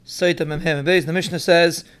Sotah Daf. The Mishnah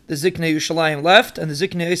says the Ziknei Yushalayim left, and the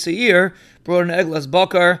Ziknei Seir brought an eglas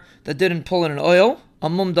bakar that didn't pull in an oil. A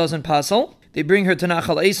mum doesn't passel. They bring her to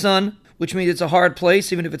Nachal Esan, which means it's a hard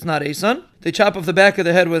place, even if it's not Esan. They chop off the back of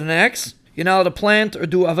the head with an axe. You're not allowed to plant or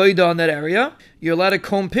do avodah on that area. You're allowed to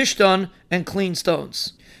comb pishton and clean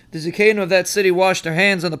stones. The Zikainu of that city washed their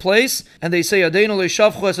hands on the place, and they say, Adeinu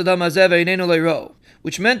le'shavchu es adam hazeh ve'einenu le'ro,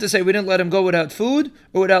 which meant to say we didn't let him go without food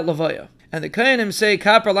or without levaya. And the Kohanim say,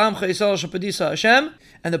 Kapar lamcha Yisrael shapadisa Hashem,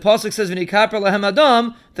 and the pasuk says, V'ni kapar lahem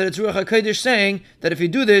adam, that it's Ruach HaKodesh saying that if you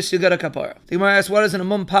do this, you get a kapara. The Gemara asks, why doesn't a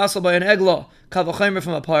mum passel by an eglah, kavachimer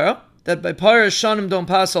from a para? That by paras shanim don't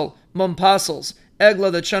passel, mum passels.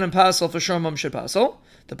 Eglah that shanim passel, for sure mum should passel.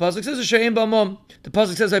 The pasuk says, she'ein ba mum. The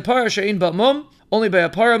pasuk says, by para she'ein ba mum. Only by a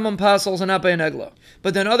para mum passels and not by an eglah.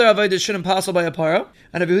 But then other avodas shouldn't passel by a para.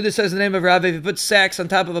 And if Yehuda says the name of Rav, if you put sacks on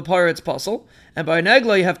top of a para, it's passel. And by an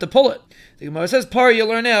eglah, you have to pull it. The Gemara says, para, you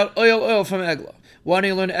learn out oil from eglah. Why do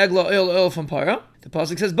you learn eglah, oil from para? The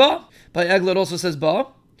pasuk says ba. By eglah, it also says ba.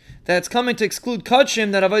 That's coming to exclude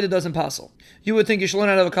kachim that avodah doesn't passel. You would think you should learn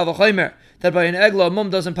out of a kavachimer that by an eglah,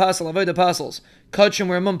 mum doesn't passel, avodah passels. Kachim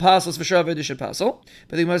where mum passels, for sure avodah should passel.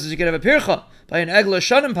 But the Gemara says you can have a pircha by an eglah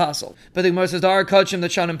shanim passel. But the Gemara says there are kachim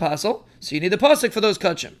that shanim passel, so you need the pasuk for those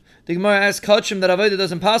kachim. The Gemara asks kachim that avodah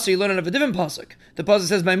doesn't passel, you learn out of a different pasuk. The pasuk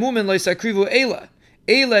says by mumin leisakrivu eila.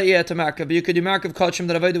 Eila yeh to markav, but you could do markav kachim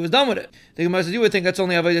that avodah was done with it. The Gemara says you would think that's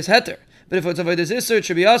only avodas heter. But if it's avodas iser, it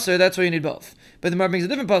should be aser. That's why you need both. But the Gemara brings a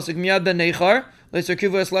different pasuk. Miyad ben neichar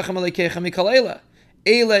leisarkivu es lechem aleikecha mikal eila.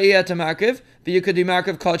 Eila yeh to markav, but you could do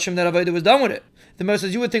markav kachim that avodah was done with it. The Gemara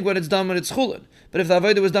says you would think when it's done with its chulin, but if the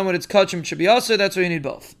avodah was done with its kachim, it should be aser. That's why you need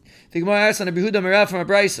both. The Gemara asks on a Behuda Merav from a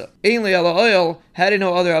Brisa. Ein li ala oil, had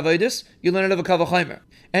no other avodas, you learn it of a kavachimer.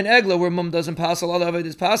 And eglah where mum doesn't passel, other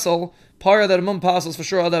avodas passel. Para that a mum passels, for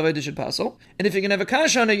sure other avodas should passel. And if you can have a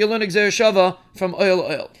kasha on it, you learn exer shava from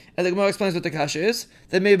oil. And the Gemara explains what the kasha is.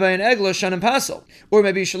 That maybe by an eglah shanim passel, or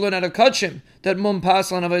maybe you should learn out of kachim that mum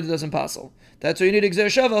passel and avodah doesn't passel. That's why you need exer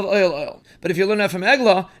shava of oil. But if you learn that from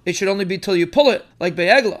eglah, it should only be till you pull it, like by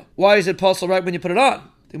eglah. Why is it passel right when you put it on?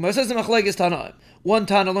 The Gemara says the machlek is tanaim. One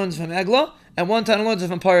tana learns from eglah, and one tana learns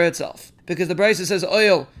from para itself. Because the Brisa says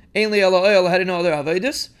oil, ainly ala oil, had no other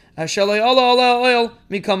avodas. Hashalei ala oil,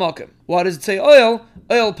 mikamakim. Why does it say oil?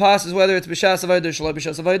 Oil passes whether it's b'shas avodah or shaloi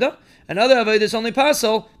b'shas avodah, and other avodas only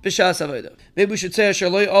passel b'shas avodah. Maybe we should say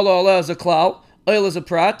hashalei ala is a klal, oil is a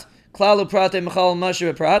prat, klal prat mechal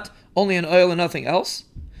mashiv prat, only an oil and nothing else.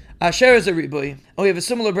 Asher is a ribui, and we have a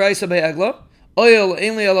similar Brisa by eglah. Oil,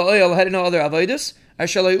 ainly ala oil, had no other avodas.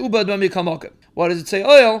 Hashalei ubad mikamakim. Why does it say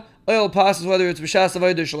oil? Oil passes whether it's b'shas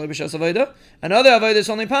avodah or shaloi b'shas avodah, and other avodas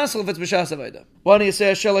only passel if it's b'shas avodah. Why do you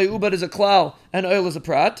say Ashalei ubad is a klal and oil is a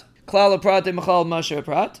prat? Klal a prat mechal masher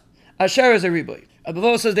prat. Asher is a ribui.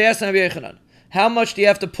 Abavo says they asked Rabbi Yechanan, how much do you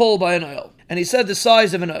have to pull by an oil? And he said the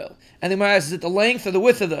size of an oil. And the Gemara asks, is it the length or the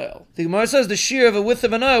width of the oil? The Gemara says the shear of a width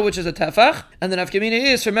of an oil, which is a tefach, and the nafkamina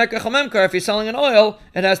is for merkach hamemkar. If you're selling an oil,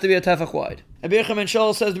 it has to be a tefach wide. Rabbi Yechanan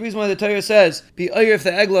Shol says the reason why the Torah says be oyer if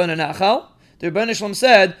the eglah and a nachal. The Rebbeinu Shalom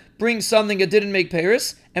said, bring something that didn't make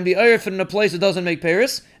Paris, and be oyer in a place that doesn't make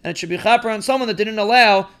Paris, and it should be chaper on someone that didn't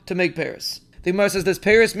allow to make Paris. The Gemara says, does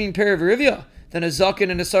Paris mean Perivirivia? Then a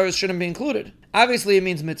zakin and a saris shouldn't be included. Obviously, it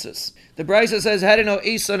means mitzvahs. The Brisa says, how do you know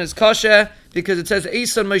Eson is kasha? Because it says,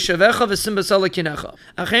 Eson meishavecha v'sim basala kinecha.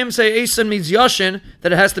 Achem say Eson means yashin,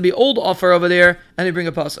 that it has to be old offer over there, and they bring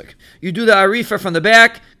a pasuk. You do the arifa from the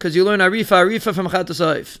back, because you learn arifa from Chatas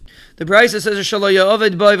Ha'if. The Brisa says, Shalo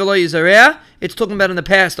ya'oved b'ay v'lo yizareh. It's talking about in the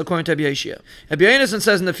past, according to Rabbi Yeshia. Rabbi Yonasan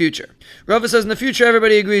says in the future. Rava says in the future,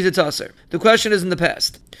 everybody agrees it's aser. The question is in the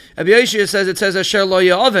past. Rabbi Yeshia says it says Asher lo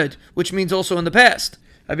ya'oved, which means also in the past.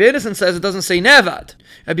 Rabbi Yonasan says it doesn't say nevad.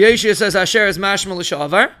 Rabbi Yeshia says Asher is mashmal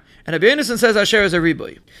l'shavar, and Rabbi Yonasan says Asher is a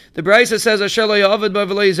ribui. The Brisa says Asher lo ya'oved b'ay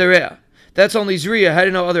v'lo yizareh. That's only zriya. How do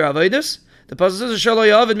you know other avodas? The pasuk says Asher lo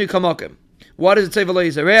ya'oved mikamakim. Why does it say v'lo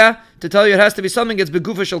yizareh? To tell you it has to be something that's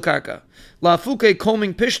begufa shel karka. La'afuke,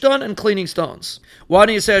 combing pishton and cleaning stones. Why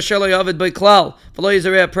do you say Asher lo ya'oved by klal v'lo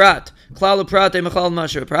yizareh prat? Klal prat mechal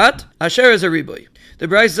masher prat. Asher is a ribui. The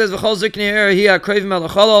Brisa says v'chol ziknei er hi akrevim al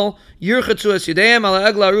chalol yirchatzu es yudeim al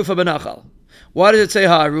egla arufa benachal. Why does it say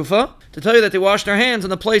ha'arufa? To tell you that they washed their hands in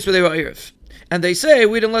the place where they were irif. And they say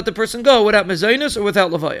we didn't let the person go without mezainis or without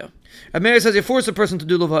levaya. Amir says you force a person to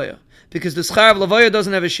do levaya because the schar of levaya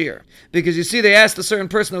doesn't have a shear. Because you see, they asked a certain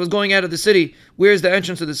person that was going out of the city, where's the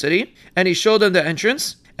entrance of the city? And he showed them the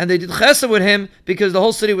entrance, and they did chesed with him because the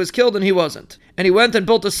whole city was killed and he wasn't. And he went and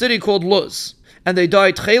built a city called Luz. And they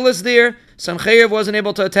died chelas there, Sancheiriv wasn't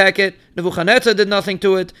able to attack it. Nebuchadnezzar did nothing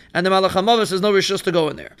to it. And the Malach HaMavet says no rishus to go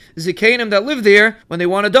in there. Zikanim that live there, when they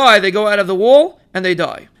want to die, they go out of the wall and they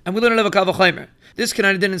die. And we learn a Kavachaimer. This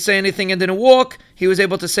Kenani didn't say anything and didn't walk. He was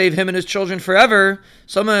able to save him and his children forever.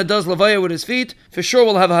 Someone that does Levaya with his feet, for sure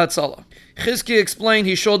will have a Hatzalah. Chizki explained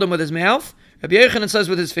he showed them with his mouth. Rabbi Yechanan says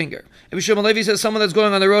with his finger. Rabbi Shimon Levi says someone that's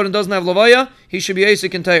going on the road and doesn't have Levaya, he should be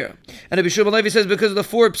Asik and Teira. And Rabbi Shimon Levi says because of the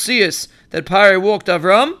 4 psias that Pari walked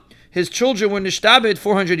Avram, his children were nishtabed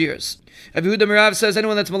 400 years. Rabbi Yehuda Merav says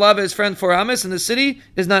anyone that's Malava his friend 4 Amis in the city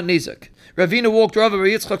is not Nizak. Ravina walked Rav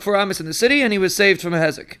Yitzchak 4 Amis in the city and he was saved from a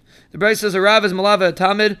Hezek. The Bryce says a Rav is Malava a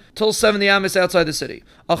Tamid till 70 Amis outside the city.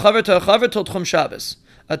 A Chaver to a Chaver till Tchum Shabbos.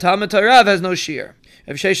 A Tamid to a Rav has no shear.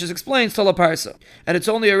 Rav Sheshes explains till a Parsa. And it's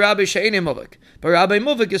only a Rabbi She'eni Muvik. But Rabbi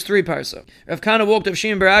Muvik is 3 Parsa. Rav Kana walked of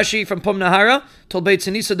Shimon Barashi from Pum Nahara till Beit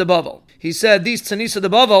Tzanisa de Bavel. He said these Tzanisa de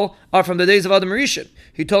Bavel are from the days of Adam Rishon.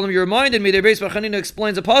 He told him, you reminded me that Beis Bachanina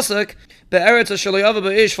explains a pasuk, Be'eretz HaShalayava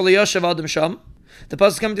Be'ish V'Liyashav Adam Sham. The pasuk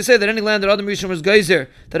is coming to say that any land that Adam Rishon was geyser,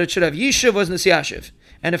 that it should have Yishuv was Nesiyashiv.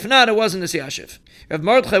 And if not, it wasn't Nesiyashiv. Rav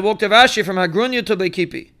Mordechai walked of Rashi from Hagrunya to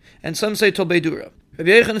Beikipi. And some say to Beidura. Rabbi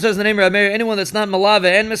Yechanan says in the name of Rabbi Meir, anyone that's not Malave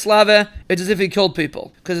and Mislave, it's as if he killed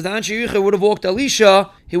people. Because if the Anshe Yuchah would have walked Elisha,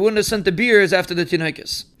 he wouldn't have sent the beers after the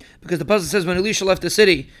Tinaikas. Because the pasuk says when Elisha left the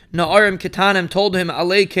city, Na'arim Ketanim told him,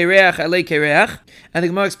 Alei Kereach, Alei Kereach. And the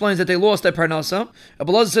Gemara explains that they lost their Parnasa.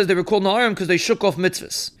 Rabbi Lazar says they were called Na'arim because they shook off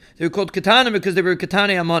mitzvahs. They were called Ketanim because they were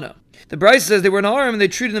Ketani Amana. The Bryce says they were Na'arim and they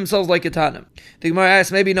treated themselves like Ketanim. The Gemara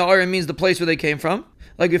asks maybe Na'arim means the place where they came from.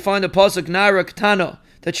 Like we find the pasuk Nara Ketana,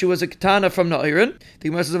 that she was a Ketana from Na'irin. The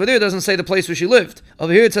Gemara says over there it doesn't say the place where she lived.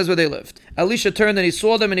 Over here it says where they lived. Elisha turned and he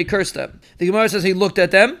saw them and he cursed them. The Gemara says he looked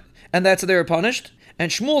at them and that's how they were punished.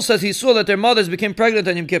 And Shmuel says he saw that their mothers became pregnant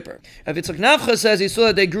on Yom Kippur. Rav Yitzchak Nafcha says he saw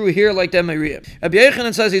that they grew hair like them Miriam. Rabbi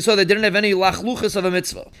Yechanan says he saw they didn't have any lachluchas of a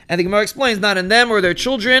mitzvah. And the Gemara explains not in them or their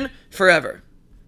children forever.